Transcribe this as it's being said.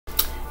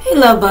Hey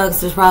love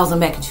bugs, this is Roslynn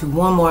back at you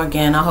one more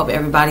again. I hope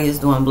everybody is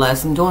doing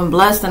blessed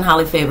and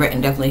highly favored,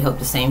 and definitely hope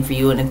the same for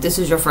you. And if this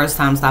is your first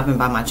time stopping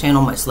by my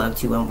channel, much love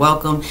to you and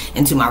welcome.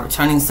 And to my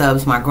returning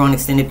subs, my growing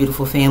extended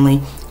beautiful family,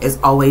 as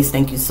always,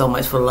 thank you so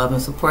much for the love and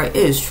support. It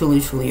is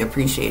truly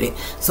appreciated.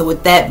 So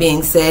with that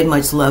being said,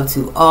 much love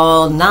to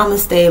all.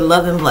 Namaste,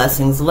 love and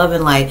blessings, love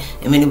and light,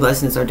 and many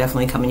blessings are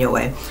definitely coming your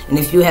way. And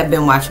if you have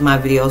been watching my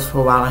videos for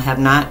a while and have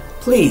not,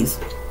 please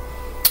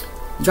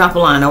drop a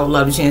line. I would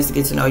love a chance to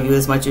get to know you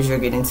as much as you're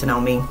getting to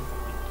know me.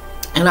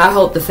 And I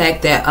hope the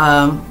fact that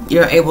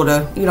you're able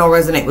to,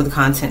 resonate with the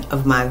content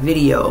of my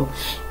video.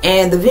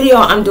 And the video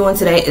I'm doing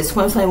today is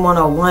Twin Flame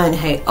 101.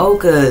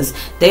 Heyokas.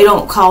 They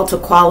don't call to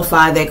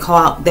qualify. They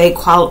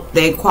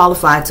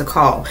qualify to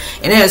call.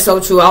 And that is so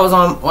true. I was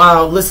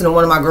on listening to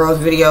one of my girls'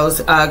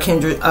 videos,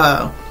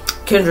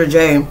 Kendra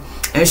J.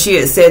 And she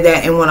had said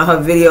that in one of her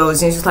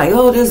videos, and she's like,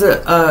 "Oh, there's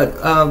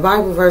a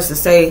Bible verse to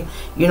say,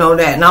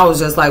 that." And I was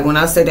just like, when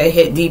I said that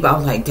hit deep, I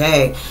was like,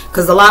 "Dang,"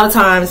 because a lot of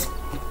times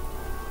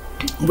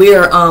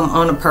we're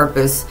on a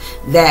purpose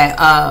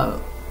that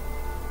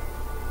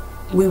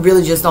we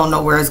really just don't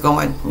know where it's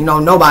going.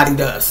 Nobody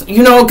does.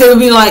 It could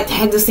be like,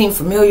 "Hey, this seemed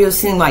familiar, it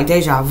seemed like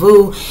deja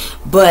vu,"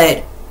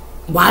 but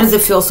why does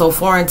it feel so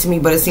foreign to me,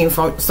 but it seems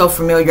so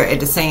familiar at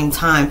the same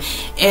time?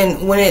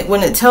 And when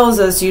it tells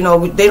us, they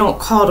don't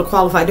call to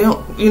qualify. They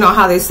don't,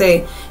 how they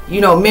say,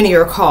 many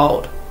are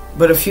called,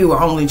 but a few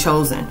are only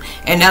chosen.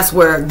 And that's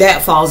where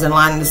that falls in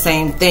line in the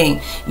same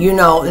thing.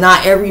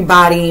 Not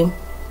everybody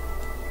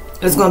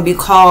is going to be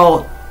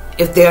called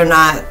if they're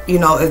not,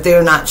 if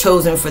they're not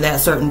chosen for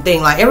that certain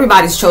thing. Like,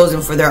 everybody's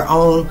chosen for their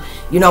own,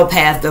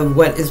 path of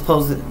what is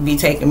supposed to be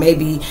taken.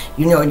 Maybe,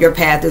 your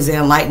path is to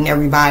enlighten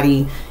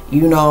everybody,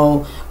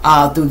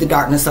 through the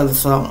darkness of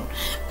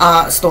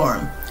the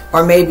storm.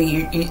 Or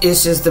maybe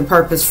it's just the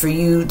purpose for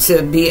you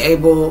to be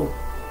able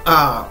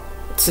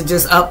to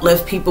just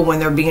uplift people when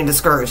they're being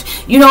discouraged.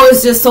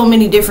 It's just so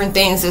many different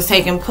things that's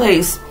taking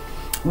place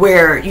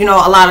where,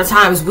 a lot of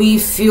times we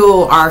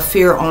fuel our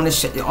fear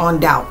on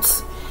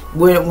doubts.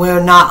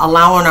 We're not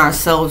allowing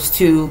ourselves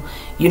to,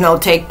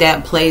 take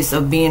that place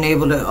of being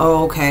able to,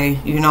 oh, okay,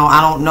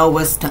 I don't know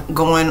what's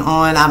going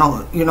on. I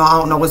don't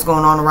know what's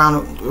going on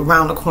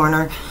around the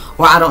corner,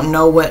 or I don't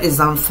know what is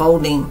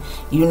unfolding.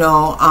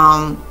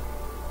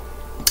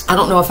 I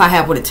don't know if I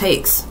have what it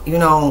takes.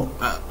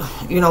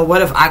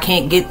 What if I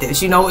can't get this?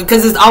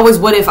 Because it's always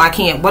what if I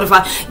can't. What if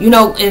I,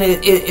 and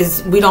it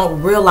is, we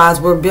don't realize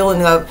we're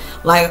building up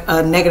like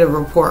a negative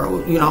report,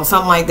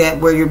 something like that,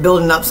 where you're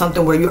building up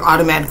something where you're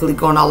automatically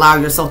going to allow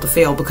yourself to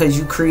fail because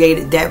you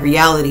created that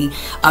reality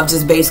of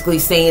just basically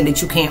saying that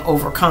you can't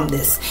overcome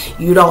this.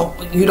 You don't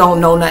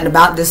know nothing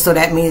about this, so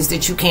that means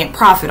that you can't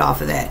profit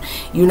off of that.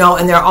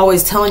 And they're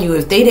always telling you,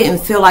 if they didn't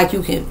feel like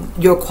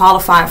you're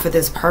qualified for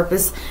this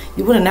purpose,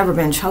 you would have never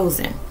been chosen.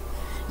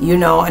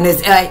 And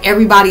it's like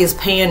everybody is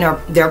paying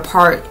their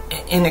part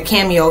in a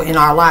cameo in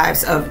our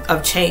lives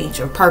of change,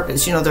 of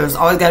purpose. There's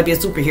always got to be a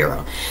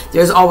superhero.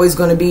 There's always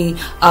going to be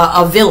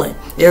a villain.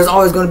 There's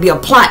always going to be a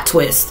plot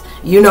twist,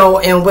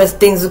 and where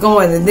things are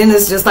going. And then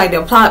it's just like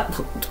the plot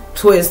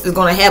twist is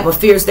going to have a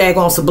fierce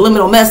daggone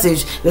subliminal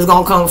message that's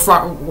going to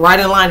come right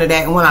in line to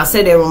that. And when I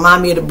said that, it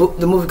reminded me of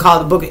the movie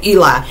called The Book of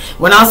Eli.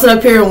 When I sat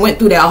up here and went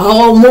through that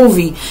whole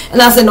movie,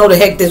 and I said, no, the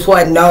heck, this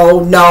wasn't,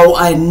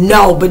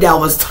 no, but that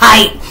was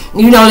tight.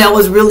 That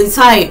was really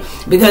tight,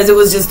 because it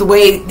was just the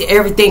way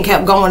everything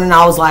kept going, and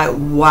I was like,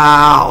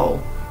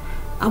 wow.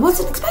 I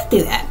wasn't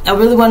expecting that. I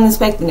really wasn't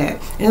expecting that.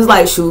 And it's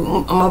like, shoot,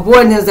 my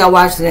boy Denzel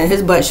Washington,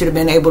 his butt should have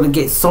been able to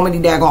get so many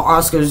daggone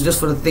Oscars just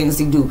for the things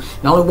he do.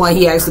 The only one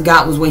he actually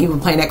got was when he was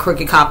playing that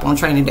crooked cop on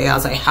Training Day. I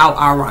was like, how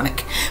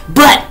ironic.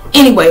 But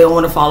anyway, I don't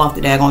want to fall off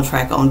the daggone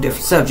track on a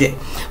different subject.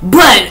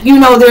 But,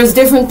 there's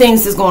different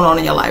things that's going on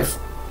in your life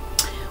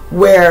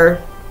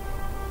where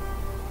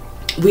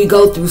we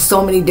go through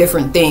so many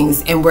different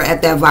things, and we're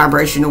at that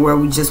vibration where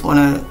we just want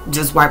to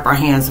just wipe our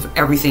hands of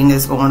everything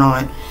that's going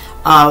on,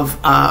 of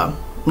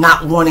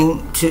not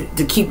wanting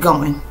to keep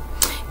going,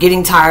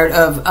 getting tired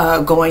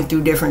of going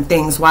through different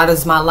things. Why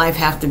does my life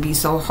have to be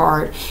so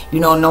hard?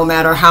 No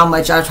matter how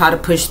much I try to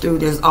push through,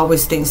 there's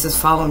always things that's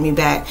following me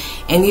back.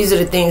 And these are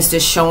the things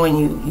that's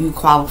showing you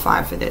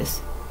qualify for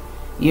this.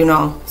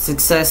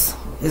 Success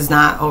is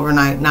not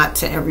overnight, not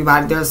to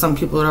everybody. There are some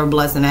people that are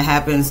blessed and that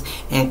happens,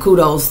 and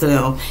kudos to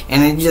them.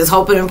 And they're just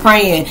hoping and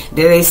praying that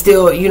they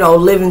still,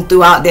 living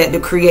throughout that to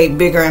create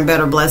bigger and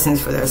better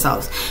blessings for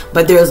themselves.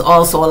 But there's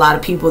also a lot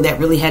of people that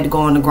really had to go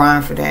on the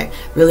grind for that,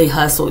 really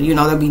hustle.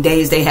 There'll be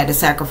days they had to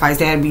sacrifice.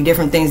 There had to be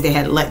different things they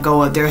had to let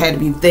go of. There had to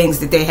be things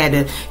that they had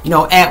to,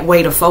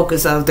 outweigh the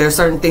focus of. There are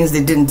certain things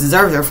that didn't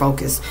deserve their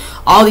focus.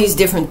 All these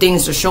different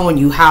things are showing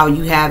you how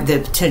you have the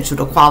potential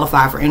to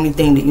qualify for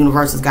anything the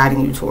universe is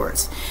guiding you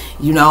towards.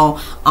 you know,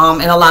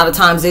 and a lot of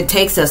times it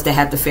takes us to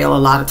have to fail a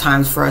lot of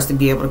times for us to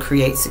be able to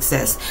create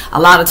success. A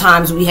lot of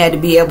times we had to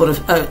be able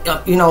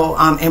to, you know,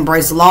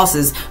 embrace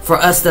losses for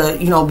us to,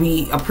 you know,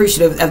 be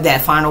appreciative of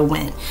that final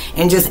win,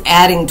 and just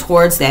adding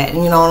towards that.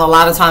 And, you know, and a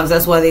lot of times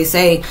that's why they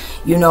say,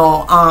 you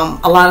know,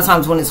 a lot of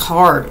times when it's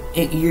hard,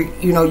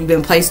 you know, you've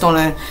been placed on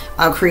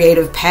a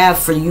creative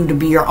path for you to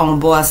be your own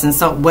boss, and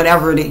so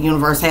whatever the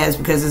universe has,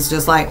 because it's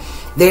just like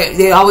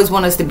they always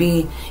want us to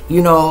be,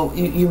 you know,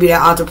 you be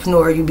that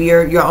entrepreneur, you be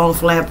your own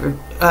philanthropist,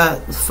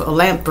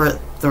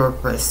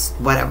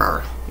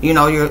 whatever, you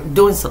know, you're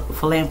doing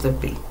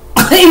philanthropy.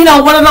 You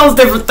know, one of those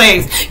different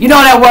things. You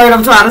know that word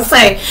I'm trying to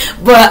say.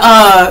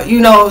 But, you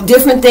know,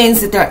 different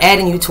things that they're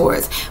adding you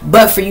towards.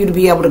 But for you to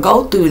be able to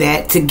go through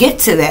that, to get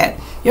to that,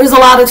 there's a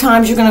lot of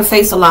times you're going to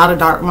face a lot of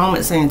dark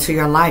moments into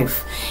your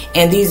life.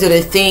 And these are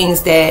the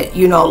things that,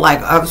 you know, like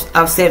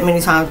I've said many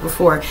times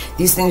before,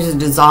 these things are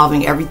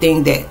dissolving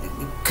everything that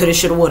coulda,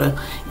 shoulda,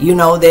 woulda. You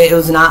know, that it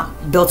was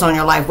not built on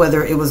your life,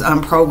 whether it was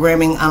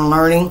unprogramming,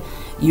 unlearning,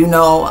 you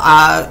know,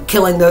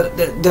 killing the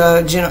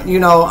you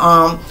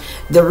know,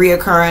 the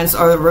reoccurrence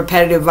or the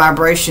repetitive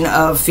vibration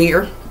of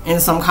fear in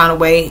some kind of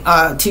way,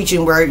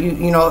 teaching where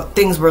you know,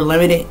 things were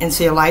limited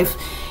into your life,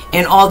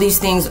 and all these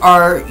things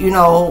are, you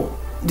know,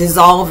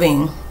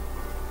 dissolving.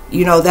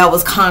 You know, that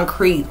was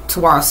concrete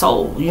to our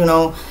soul, you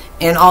know,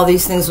 and all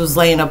these things was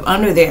laying up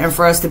under there, and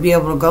for us to be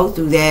able to go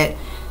through that,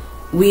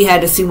 we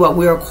had to see what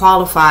we were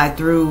qualified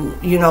through,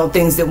 you know,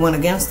 things that went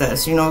against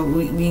us. You know,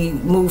 we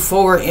moved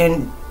forward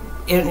in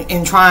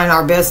trying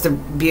our best to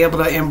be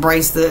able to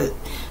embrace the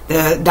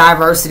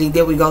diversity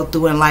that we go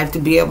through in life, to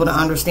be able to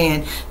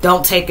understand,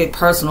 don't take it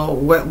personal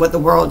what the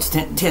world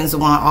tends to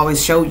want to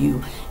always show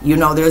you. You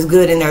know, there's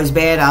good and there's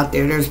bad out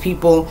there. There's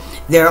people,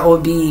 there will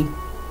be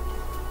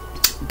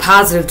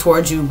positive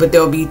towards you, but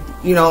there'll be,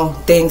 you know,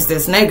 things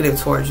that's negative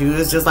towards you.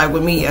 It's just like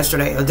with me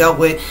yesterday. I dealt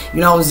with, you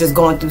know, I was just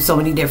going through so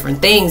many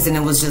different things, and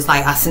it was just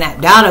like I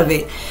snapped out of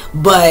it.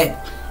 But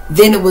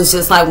then it was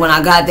just like when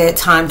I got that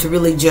time to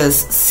really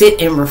just sit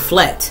and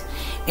reflect,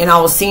 and I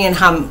was seeing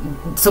how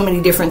so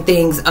many different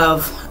things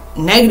of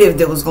negative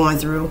that was going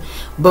through.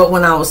 But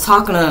when I was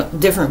talking to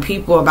different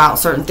people about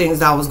certain things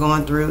that I was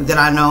going through that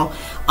I know,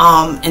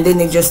 and then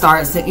they just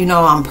started saying, you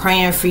know, I'm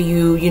praying for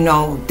you, you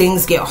know,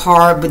 things get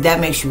hard, but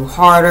that makes you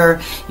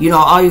harder, you know,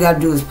 all you got to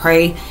do is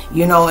pray,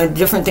 you know, and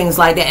different things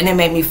like that. And it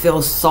made me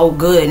feel so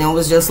good. And it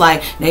was just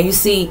like, now you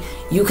see,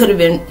 you could have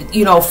been,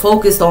 you know,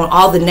 focused on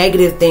all the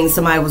negative things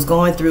somebody was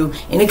going through,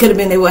 and it could have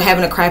been they were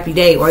having a crappy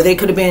day, or they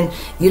could have been,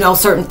 you know,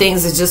 certain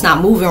things that's just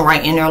not moving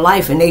right in their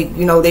life, and they,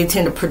 you know, they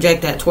tend to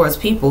project that towards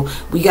people.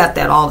 We got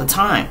that all the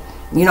time,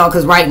 you know,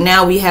 because right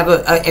now we have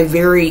a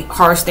very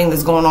harsh thing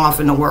that's going off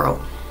in the world,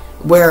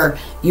 where,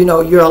 you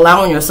know, you're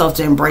allowing yourself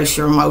to embrace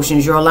your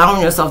emotions. You're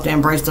allowing yourself to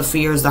embrace the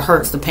fears, the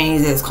hurts, the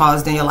pains that it's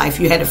caused in your life.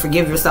 You had to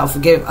forgive yourself,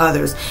 forgive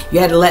others. You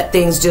had to let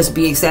things just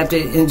be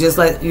accepted, and just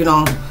let, you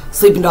know,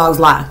 sleeping dogs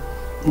lie.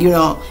 You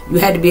know, you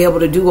had to be able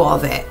to do all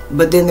that.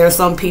 But then there's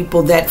some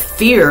people that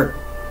fear,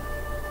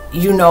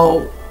 you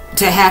know,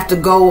 to have to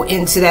go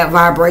into that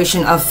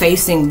vibration of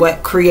facing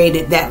what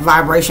created that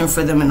vibration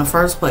for them in the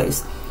first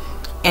place.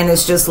 And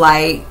it's just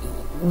like,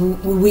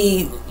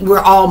 we're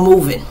all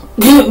moving.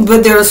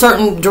 But there are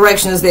certain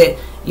directions that,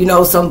 you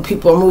know, some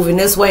people are moving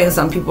this way and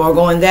some people are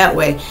going that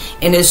way,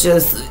 and it's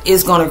just,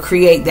 it's going to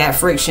create that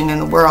friction in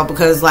the world,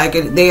 because like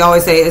they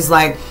always say, it's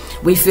like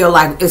we feel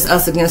like it's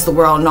us against the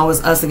world. No,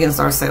 it's us against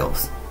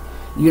ourselves.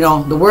 You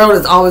know, the world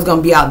is always going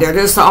to be out there.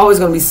 There's always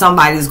going to be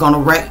somebody that's going to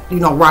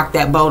rock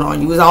that boat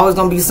on you. There's always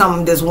going to be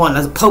someone that's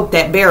wanting to poke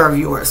that bear of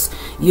yours,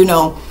 you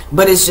know.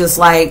 But it's just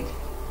like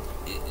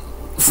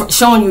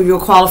showing you're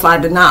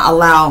qualified to not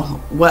allow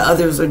what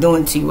others are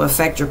doing to you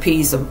affect your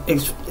peace, or,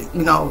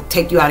 you know,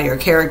 take you out of your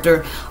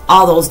character.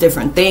 All those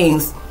different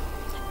things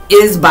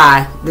is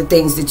by the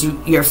things that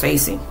you're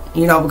facing,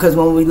 you know, because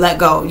when we let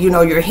go, you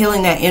know, you're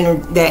healing that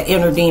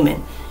inner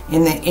demon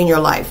in your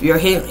life. You're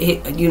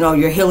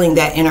healing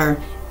that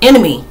inner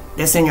enemy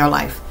that's in your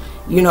life,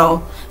 you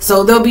know.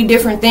 So there'll be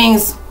different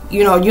things,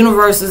 you know.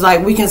 Universe is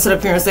like, we can sit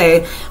up here and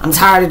say, I'm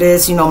tired of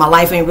this, you know, my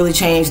life ain't really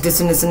changed, this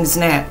and this and this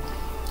and that.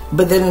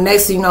 But then the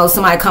next thing you know,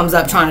 somebody comes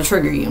up trying to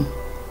trigger you.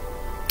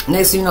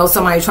 Next thing you know,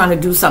 somebody trying to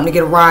do something to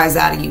get a rise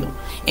out of you,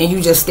 and you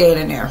just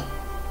standing there,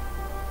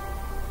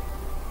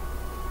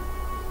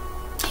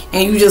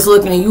 and you just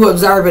looking and you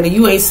observing, and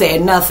you ain't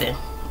said nothing.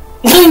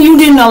 You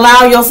didn't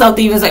allow yourself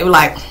to even say,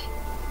 like,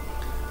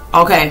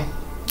 okay,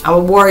 I'm a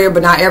warrior,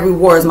 but not every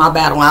war is my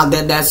battle.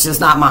 That's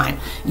just not mine,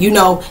 you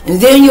know. And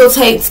then you'll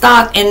take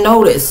stock and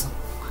notice,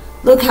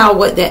 look how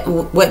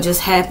what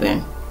just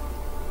happened,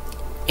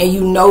 and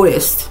you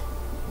noticed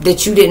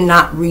that you did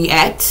not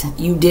react,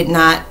 you did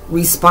not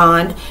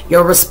respond.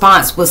 Your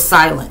response was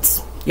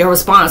silence. Your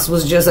response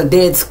was just a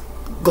dead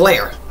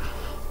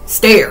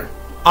stare.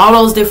 All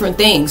those different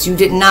things. You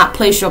did not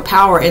place your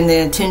power in the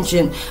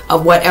intention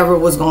of whatever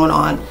was going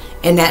on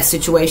in that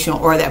situation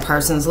or that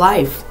person's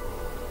life.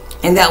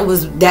 And that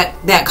was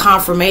that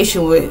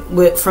confirmation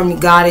with from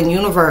God and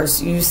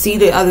universe. You see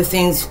the other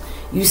things,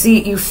 You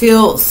see, you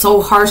feel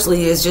so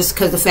harshly is just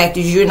because the fact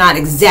is you're not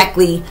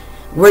exactly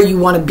where you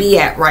want to be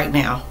at right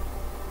now.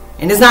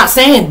 And it's not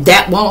saying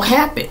that won't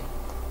happen.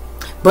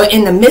 But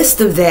in the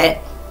midst of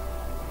that,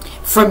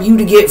 from you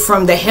to get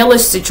from the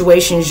hellish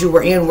situations you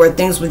were in where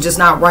things were just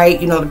not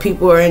right, you know, the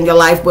people who are in your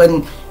life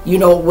wasn't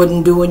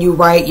doing you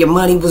right, your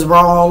money was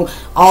wrong,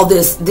 all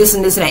this and this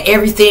and that,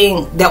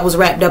 everything that was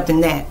wrapped up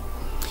in that.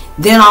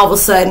 Then all of a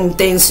sudden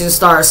things just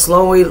start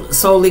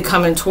slowly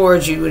coming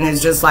towards you, and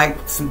it's just like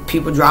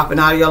people dropping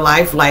out of your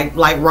life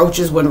like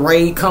roaches when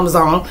raid comes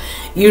on.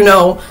 You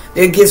know,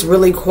 it gets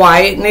really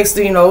quiet. Next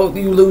thing you know,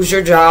 you lose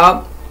your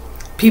job.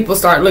 People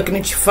start looking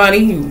at you funny.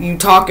 You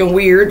talking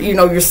weird. You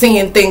know, you're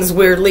seeing things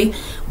weirdly.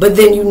 But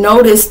then you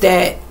notice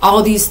that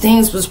all these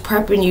things was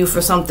prepping you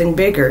for something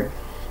bigger.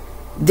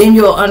 Then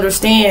you'll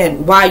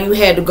understand why you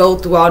had to go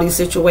through all these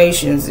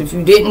situations. If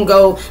you didn't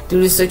go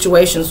through these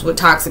situations with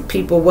toxic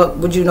people, what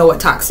would you know what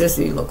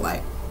toxicity looked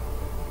like?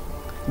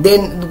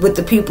 Then with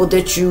the people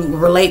that you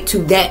relate to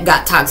that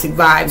got toxic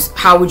vibes,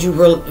 how would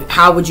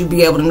you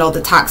be able to know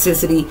the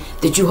toxicity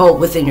that you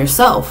hold within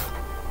yourself?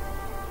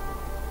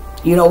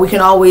 You know, we can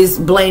always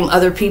blame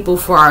other people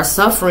for our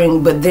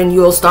suffering, but then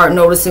you'll start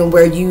noticing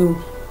where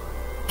you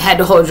had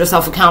to hold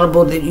yourself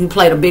accountable, that you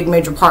played a big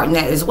major part in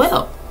that as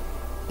well.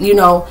 You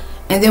know,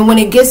 and then when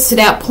it gets to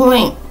that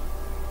point,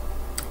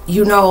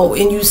 you know,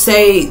 and you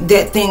say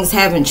that things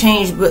haven't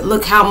changed, but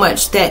look how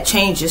much that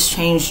change has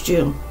changed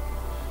you.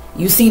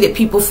 You see that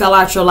people fell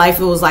out your life.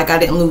 It was like I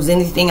didn't lose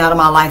anything out of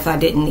my life I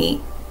didn't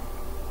need.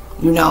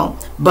 You know,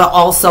 but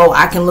also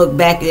I can look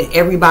back at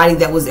everybody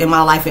that was in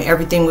my life, and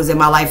everything was in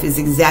my life is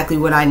exactly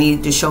what I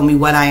needed to show me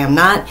what I am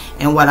not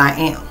and what I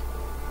am.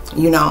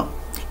 You know,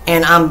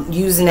 and I'm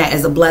using that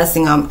as a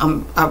blessing.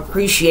 I'm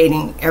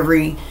appreciating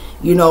every,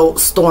 you know,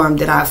 storm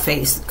that I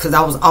faced, because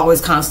I was always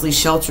constantly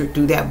sheltered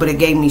through that, but it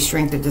gave me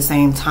strength at the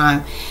same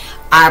time.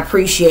 I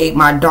appreciate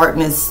my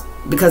darkness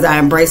because I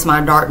embraced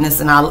my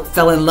darkness and I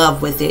fell in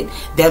love with it.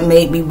 That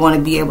made me want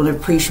to be able to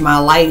appreciate my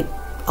light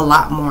a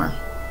lot more.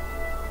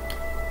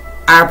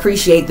 I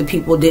appreciate the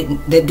people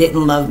that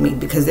didn't love me,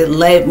 because it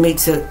led me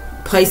to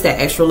place that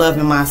extra love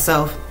in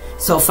myself.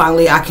 So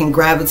finally I can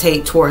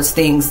gravitate towards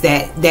things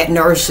that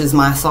nourishes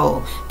my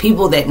soul,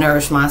 people that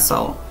nourish my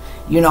soul.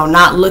 You know,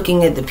 not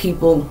looking at the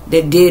people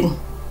that did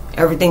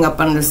everything up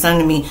under the sun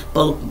to me,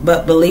 but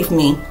beneath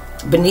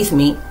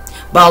me,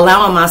 but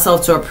allowing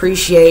myself to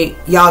appreciate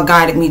y'all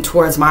guided me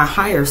towards my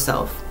higher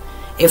self.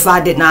 If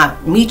I did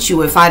not meet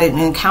you, if I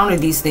didn't encounter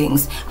these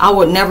things, I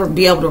would never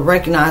be able to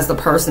recognize the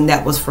person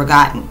that was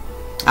forgotten.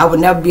 I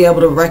would never be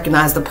able to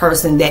recognize the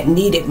person that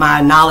needed my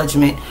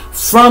acknowledgement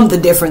from the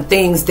different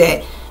things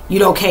that, you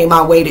know, came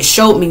my way that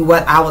showed me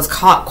what I was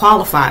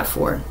qualified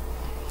for.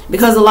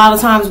 Because a lot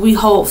of times we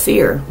hold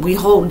fear, we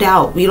hold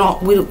doubt, we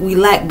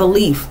lack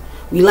belief,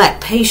 we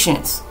lack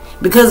patience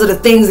because of the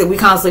things that we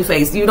constantly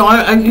face. You know,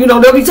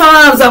 there'll be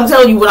times I'm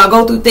telling you when I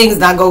go through things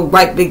and I go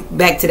right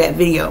back to that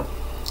video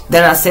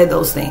that I said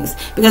those things,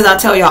 because I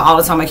tell y'all all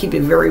the time, I keep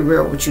it very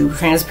real with you,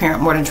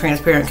 transparent, more than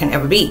transparent can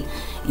ever be.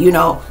 You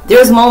know,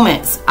 there's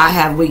moments I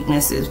have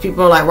weaknesses.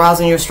 People are like,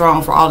 Roslynn, you're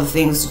strong for all the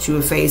things that you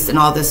have faced and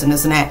all this and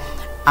this and that.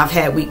 I've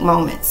had weak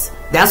moments.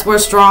 That's where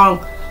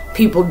strong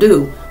people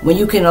do. When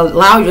you can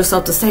allow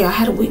yourself to say, I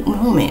had a weak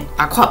moment,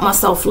 I caught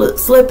myself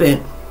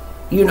slipping,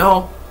 you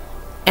know,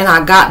 and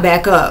I got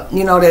back up.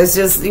 You know, that's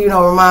just, you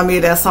know, remind me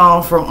of that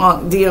song from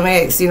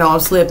DMX, you know, I'm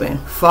slipping,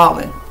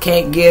 falling,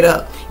 can't get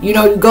up. You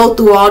know, you go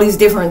through all these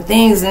different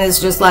things, and it's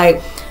just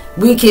like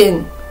we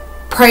can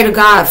pray to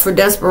God for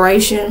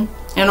desperation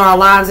in our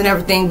lives and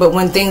everything, but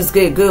when things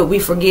get good, we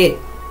forget,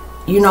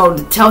 you know,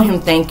 to tell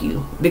him thank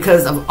you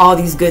because of all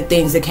these good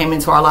things that came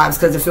into our lives.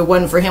 Because if it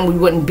wasn't for him, we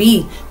wouldn't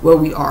be where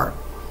we are.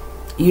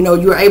 You know,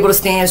 you're able to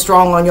stand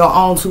strong on your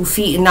own 2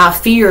 feet and not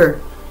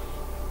fear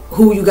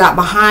who you got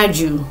behind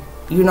you,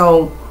 you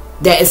know,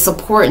 that is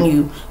supporting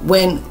you,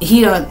 when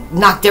he done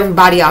knocked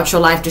everybody out your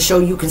life to show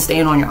you can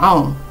stand on your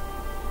own.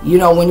 You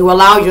know, when you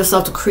allow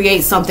yourself to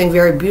create something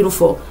very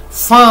beautiful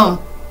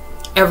from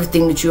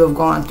everything that you have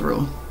gone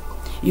through.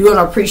 You're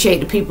going to appreciate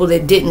the people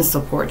that didn't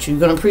support you.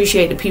 You're going to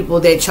appreciate the people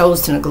that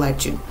chose to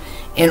neglect you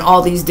and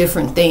all these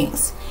different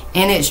things.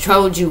 And it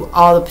showed you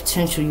all the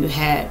potential you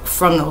had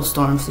from those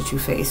storms that you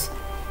faced.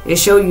 It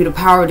showed you the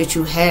power that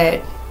you had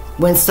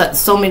when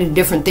so many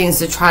different things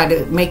to try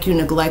to make you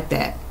neglect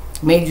that,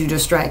 made you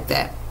distract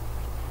that.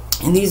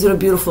 And these are the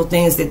beautiful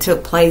things that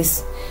took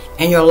place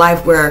in your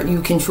life where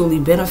you can truly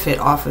benefit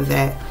off of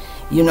that,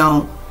 you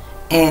know,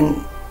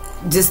 and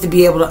just to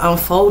be able to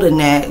unfold in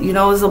that, you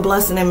know, is a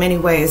blessing in many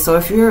ways. So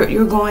if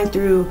you're going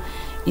through,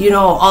 you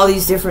know, all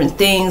these different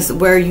things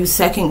where you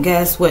second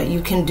guess what you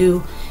can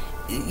do,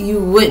 you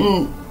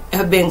wouldn't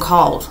have been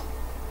called.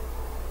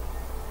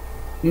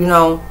 You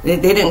know, they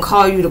didn't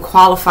call you to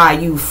qualify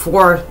you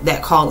for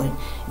that calling.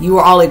 You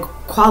were already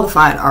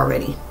qualified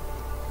already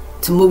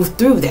to move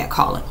through that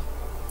calling.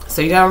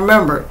 So you gotta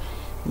remember,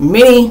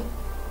 many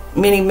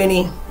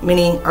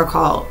are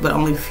called, but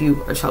only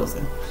few are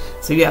chosen.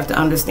 So you have to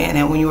understand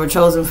that when you were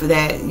chosen for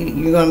that,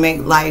 you're going to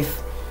make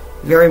life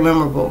very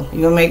memorable.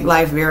 You'll make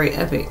life very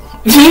epic.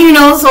 You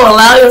know, so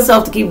allow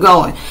yourself to keep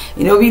going.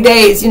 You know, there'll be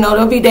days, you know,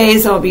 there'll be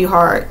days that'll be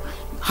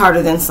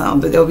harder than some,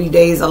 but there'll be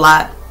days a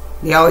lot.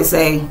 They always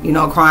say, you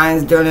know,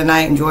 crying during the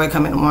night and joy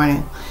come in the morning.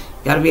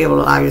 You got to be able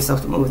to allow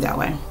yourself to move that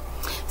way.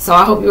 So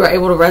I hope you were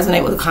able to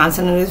resonate with the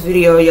content of this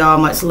video, y'all.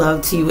 Much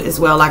love to you as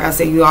well. Like I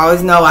said, you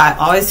always know, I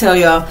always tell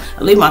y'all,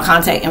 I leave my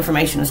contact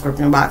information in the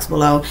description box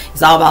below.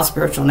 It's all about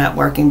spiritual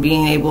networking,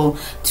 being able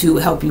to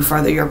help you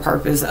further your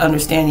purpose,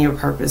 understanding your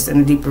purpose in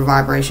a deeper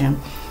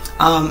vibration.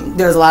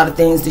 There's a lot of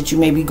things that you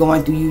may be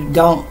going through you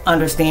don't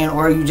understand,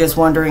 or you just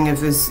wondering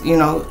if it's, you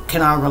know,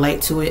 can I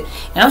relate to it?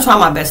 And I'm trying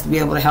my best to be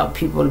able to help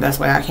people the best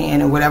way I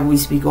can, and whatever we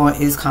speak on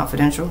is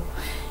confidential,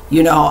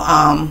 you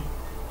know,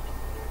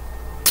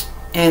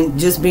 and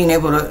just being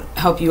able to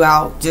help you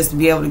out, just to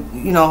be able to,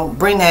 you know,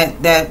 bring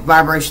that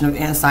vibration of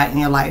insight in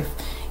your life.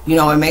 You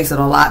know, it makes it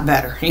a lot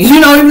better. You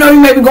know, even though you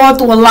may be going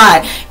through a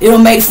lot, it'll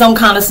make some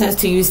kind of sense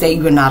to you. Say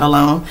you're not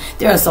alone.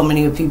 There are so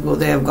many people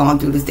that have gone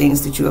through the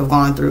things that you have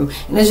gone through,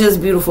 and it's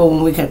just beautiful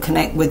when we can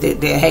connect with it.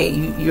 That hey,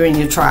 you're in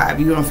your tribe.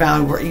 You're gonna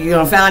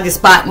find your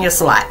spot in your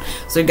slot.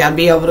 So you gotta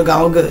be able to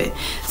go good.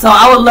 So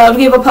I would love to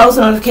give a post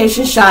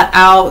notification shout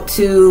out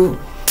to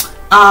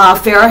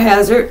Farrah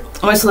Hazard.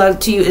 Much love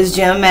to you is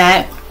Jim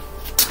Matt,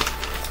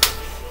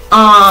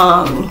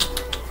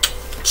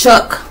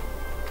 Chuck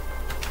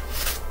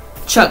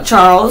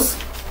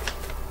Charles,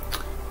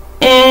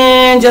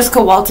 and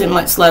Jessica Walton.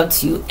 Much love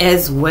to you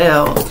as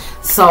well.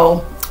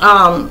 So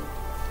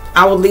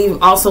I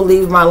will also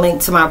leave my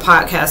link to my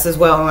podcast as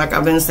well. Like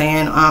I've been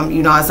saying,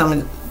 you know, as I'm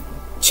gonna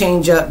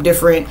change up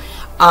different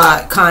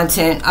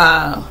content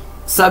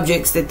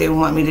subjects that they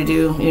want me to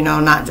do, you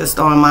know, not just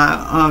on my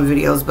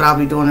videos, but I'll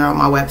be doing it on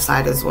my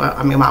website as well.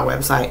 I mean, my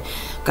website,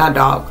 God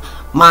dog,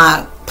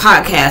 my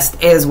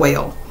podcast as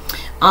well.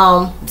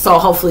 So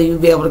hopefully you'll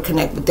be able to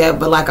connect with that.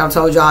 But like I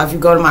told y'all, if you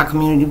go to my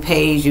community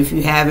page, if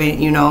you haven't,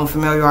 you know,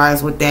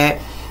 familiarized with that,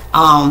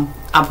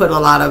 I put a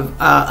lot of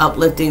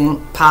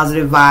uplifting,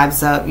 positive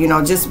vibes up, you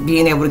know, just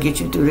being able to get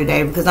you through the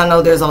day, because I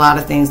know there's a lot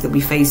of things that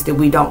we face that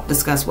we don't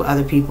discuss with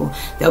other people.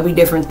 There'll be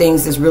different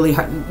things that's really,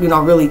 you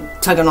know, really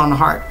tugging on the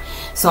heart.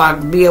 So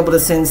I'll be able to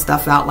send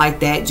stuff out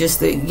like that just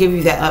to give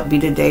you that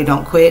upbeat today.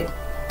 Don't quit.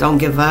 Don't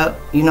give up.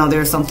 You know,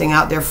 there's something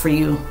out there for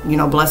you. You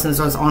know,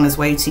 blessings are on its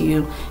way to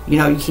you. You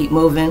know, you keep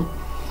moving.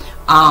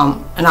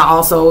 And I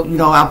also, you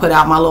know, I put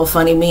out my little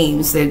funny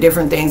memes. There are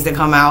different things that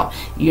come out,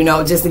 you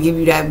know, just to give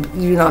you that,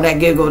 you know, that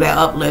giggle, that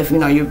uplift. You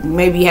know, you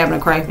may be having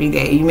a crappy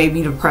day. You may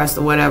be depressed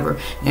or whatever.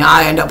 And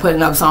I end up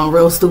putting up something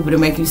real stupid to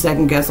make you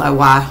second guess, like,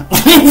 why?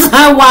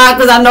 Why?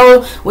 Because I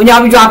know when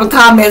y'all be dropping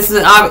comments,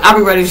 I'll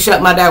be ready to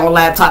shut my damn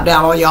laptop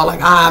down on y'all.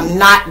 Like, I'm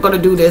not going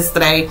to do this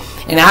today.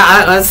 And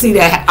I see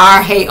that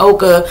our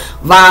Heyoka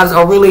vibes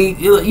are really,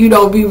 you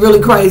know, be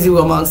really crazy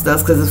amongst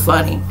us because it's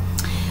funny.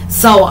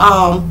 So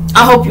I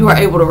hope you are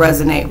able to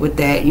resonate with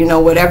that. You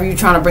know, whatever you're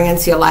trying to bring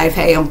into your life,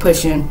 hey, I'm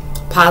pushing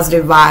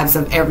positive vibes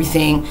of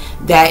everything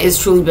that is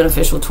truly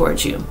beneficial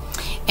towards you.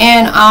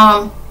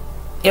 And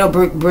it'll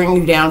bring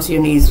you down to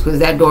your knees, because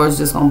that door is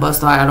just going to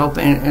bust wide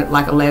open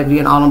like a levee,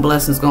 and all the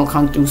blessings going to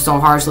come through so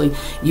harshly,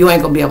 you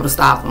ain't going to be able to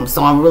stop them.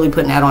 So I'm really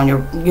putting that on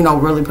your, you know,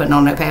 really putting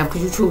on that path,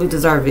 because you truly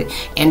deserve it.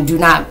 And do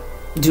not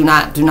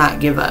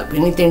give up.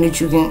 Anything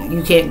that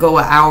you can't go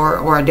an hour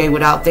or a day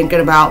without thinking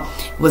about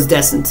was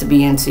destined to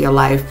be into your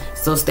life.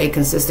 So stay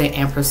consistent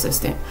and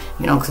persistent,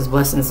 you know, because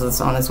blessings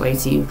is on its way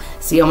to you.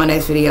 See you on my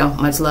next video.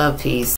 Much love. Peace.